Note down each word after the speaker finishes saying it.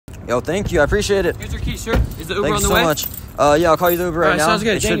Yo, thank you. I appreciate it. Here's your key, sir. Is the Uber Thank on the you way? so much. Yeah, I'll call you the Uber right now. Sounds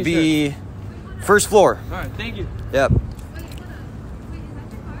good. It should be first floor. All right, thank you. Yep.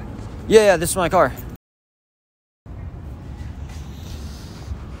 Yeah, this is my car.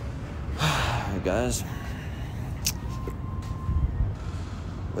 Alright, guys.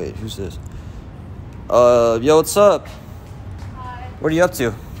 Wait, who's this? Yo, what's up? Hi. What are you up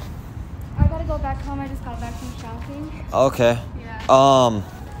to? I gotta go back home. I just got back from shopping. Okay. Yeah.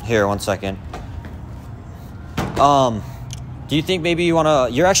 Here, 1 second. Do you think maybe you wanna?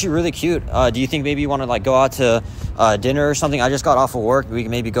 You're actually really cute. Do you think maybe you wanna like go out to dinner or something? I just got off of work. We can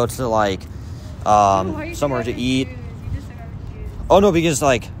maybe go to like somewhere to eat. Oh no, because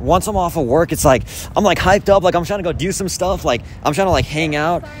like once I'm off of work, it's like I'm like hyped up. Like I'm trying to go do some stuff. Like I'm trying to like hang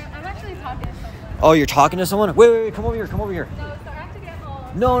out. Sorry, I'm actually talking to someone. Oh, you're talking to someone? Wait, come over here. Come over here. No, sorry, I have to get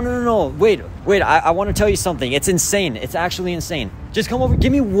home. No. Wait. I want to tell you something. It's insane. It's actually insane. Just come over.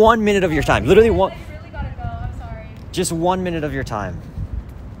 Give me 1 minute of your time. Literally one. I really gotta go. I'm sorry. Just 1 minute of your time.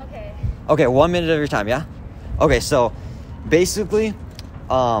 Okay. Okay, 1 minute of your time, yeah? Okay, so basically,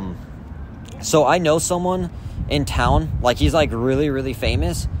 so I know someone in town, like he's like really, really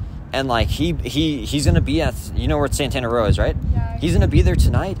famous, and like he's gonna be at, you know where Santana Row is, right? Yeah. He's gonna be there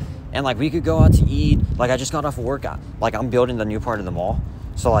tonight, and like we could go out to eat. Like I just got off of work, like I'm building the new part of the mall,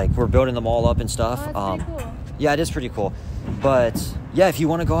 so like we're building the mall up and stuff. Oh, that's pretty cool. Yeah, it is pretty cool, but yeah, if you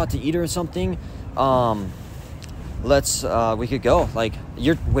want to go out to eat or something, let's we could go. Like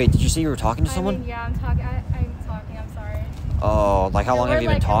wait, did you say you were talking to someone? I mean, yeah, I'm talking. I'm sorry. Oh, like how long have you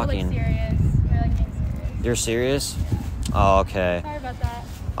been talking? We're serious. We're like being serious. You're serious? Oh, okay. Sorry about that.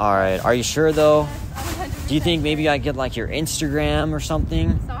 All right. Are you sure though? Yes, I'm 100% Do you think maybe I get like your Instagram or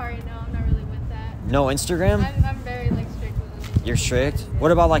something? Sorry, no, I'm not really with that. No Instagram? I'm very like strict with it. You're strict?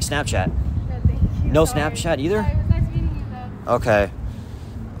 What about like Snapchat? No, thank you. No Sorry. Snapchat either? Yeah, it was nice meeting you though. Okay.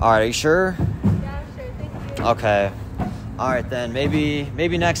 All right. Are you sure? Yeah, I'm sure. Thank you. Okay. All right then.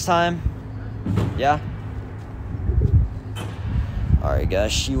 Maybe next time. Yeah. All right,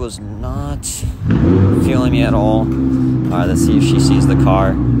 guys. She was not feeling me at all. All right. Let's see if she sees the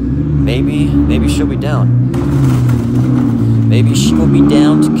car. Maybe she'll be down. Maybe she will be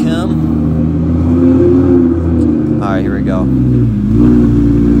down to come. All right. Here we go.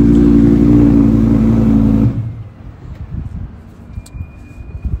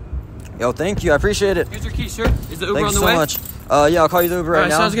 Yo, thank you. I appreciate it. Here's your key, sir. Is the Uber Thank on you the so way? much. Yeah, I'll call you the Uber right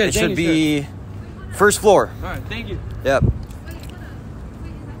now. Sounds good. It Thank should you, be first floor. All right, thank you. Yep. Wait, is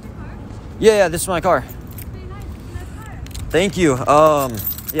that your car? Yeah, this is my car. Pretty nice. Nice car. Thank you.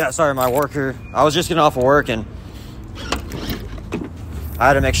 Yeah, sorry, my worker. I was just getting off of work and I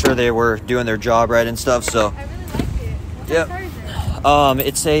had to make sure they were doing their job right and stuff. So, I really like it. What Yep. kind of car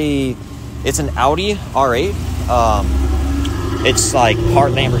is it? it's an Audi R8. It's like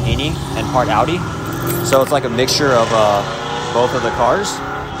part Lamborghini and part Audi. So it's like a mixture of both of the cars.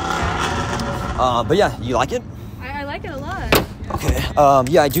 But yeah, you like it? I like it a lot. Okay.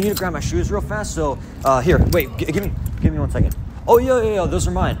 Yeah, I do need to grab my shoes real fast. So, here, wait, give me 1 second. Oh, yeah, those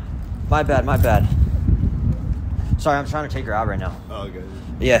are mine. My bad. Sorry, I'm trying to take her out right now. Oh, good.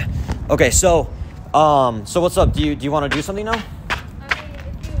 Yeah. Okay, so what's up? Do you want to do something now? I mean,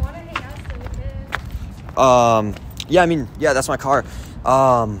 if you want to hang out, so we could. Yeah, that's my car.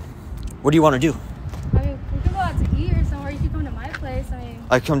 What do you want to do? I mean, we could go out to eat or somewhere. You could come to my place. I mean,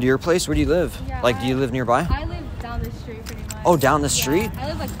 I come to your place? Where do you live? Yeah, Like, do you live nearby? I live down the street pretty much. Oh, down the street? Yeah, I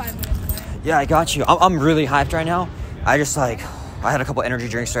live like 5 minutes away. Yeah, I got you. I'm really hyped right now. I just I had a couple energy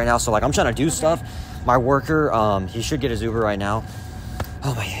drinks right now, so like I'm trying to do stuff. My worker, he should get his Uber right now.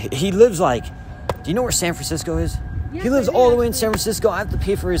 Oh my, he lives like, do you know where San Francisco is? Yes, He lives I do, all the way in actually. San Francisco. I have to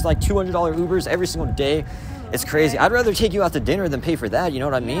pay for his like $200 Ubers every single day. It's crazy. I'd rather take you out to dinner than pay for that. You know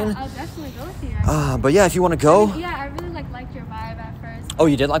what I mean? Yeah, I'll definitely go with you. But yeah, if you want to go. Yeah, I really liked your vibe at first. Oh,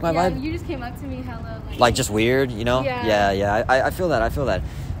 you did like my Yeah, vibe? you just came up to me hella Like just weird, you know? Yeah. Yeah. I feel that.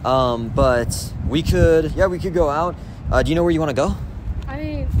 But we could go out. Do you know where you want to go? I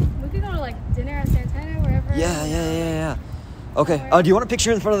mean, we could go to like dinner at Santana, wherever. Yeah. Okay. Do you want a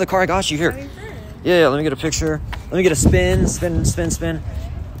picture in front of the car? I got you here. I mean, sure. Yeah, let me get a picture. Let me get a spin.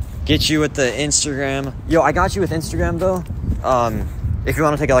 Get you with the Instagram. Yo, I got you with Instagram though. If you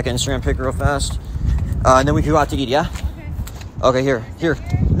want to take like an Instagram pic real fast. And then we can go out to eat, yeah? Okay, here.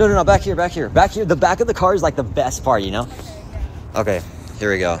 No, back here. The back of the car is like the best part, you know? Okay,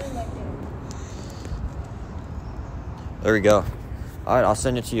 here we go. There we go. All right, I'll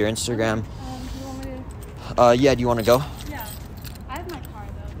send it to your Instagram. Do you want me to? Yeah, do you want to go? Yeah. I have my car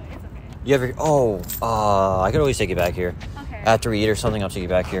though, but it's okay. You have your, I could always take you back here. Okay. After we eat or something, I'll take you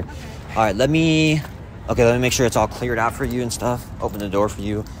back here. Okay. All right, let me make sure it's all cleared out for you and stuff. Open the door for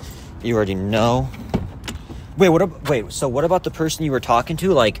you. You already know. Wait, so what about the person you were talking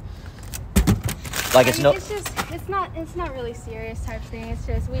to? Like it's no... It's not really serious type thing. It's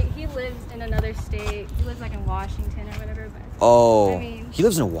just, he lives in another state. He lives like in Washington or whatever. But, oh, I mean, he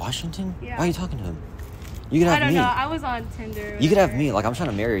lives in Washington? Yeah. Why are you talking to him? You could have me. I don't know. I was on Tinder. You could have me. Like, I'm trying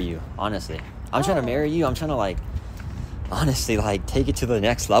to marry you, honestly. I'm trying to marry you. I'm trying to, like, honestly, like, take it to the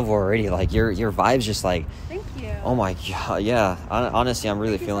next level already. Like, your vibe's just like... Thank you. Oh, my God. Yeah. Honestly, I'm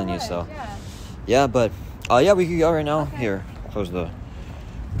really feeling you, so... Yeah. Yeah, but... yeah, we could go right now. Okay. Here. Close the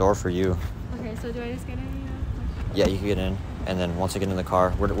door for you. Okay, so do I just get in? Yeah, you can get in. And then once I get in the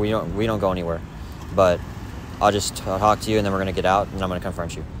car, we don't go anywhere. But I'll just talk to you, and then we're going to get out, and I'm going to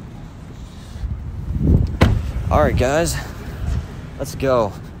confront you. All right, guys. Let's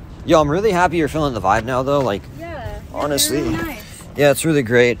go. Yo, I'm really happy you're feeling the vibe now, though. Like, yeah, honestly. Really nice. Yeah, it's really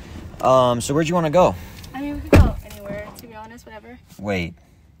great. So where'd you want to go? I mean, we could go anywhere, to be honest, whatever. Wait.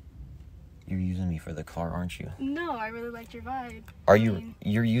 You're using me for the car, aren't you? No, I really liked your vibe.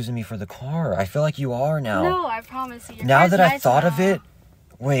 You're using me for the car? I feel like you are now. No, I promise you. Now that I thought of it,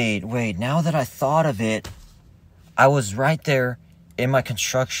 wait. Now that I thought of it, I was right there in my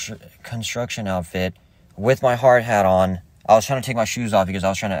construction outfit with my hard hat on. I was trying to take my shoes off because I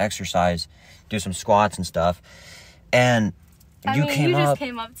was trying to exercise, do some squats and stuff. And you just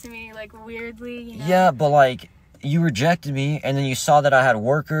came up to me like weirdly, you know? Yeah, but like, you rejected me, and then you saw that I had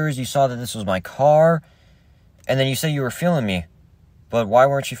workers, you saw that this was my car, and then you said you were feeling me. But why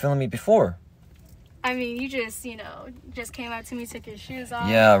weren't you feeling me before? I mean, you just, just came up to me, took your shoes off.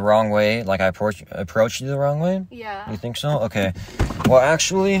 Yeah, wrong way. Like, I approached you the wrong way? Yeah. You think so? Okay. Well,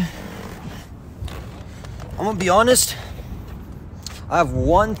 actually, I'm gonna be honest. I have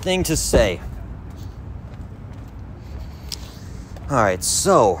one thing to say. Alright,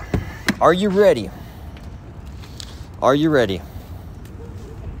 so, are you ready? Are you ready?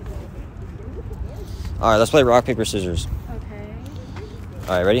 Alright, let's play rock, paper, scissors. Okay.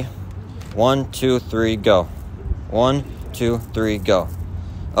 Alright, ready? 1, 2, 3, go. 1, 2, 3, go.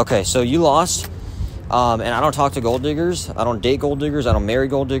 Okay, so you lost. And I don't talk to gold diggers. I don't date gold diggers. I don't marry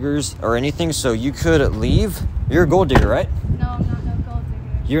gold diggers or anything. So you could leave. You're a gold digger, right? No, I'm not no gold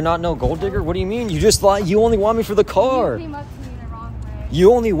digger. You're not no gold digger? What do you mean? You just lied. You only want me for the car. You came up to me the wrong way.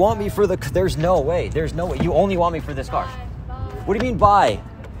 You only want me for the... There's no way. There's no way. You only want me for this car. Bye. What do you mean, bye?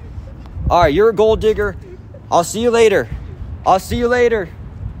 All right, you're a gold digger. I'll see you later.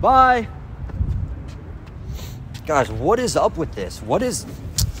 Bye. Guys, what is up with this?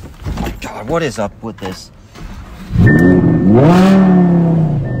 God, what is up with this?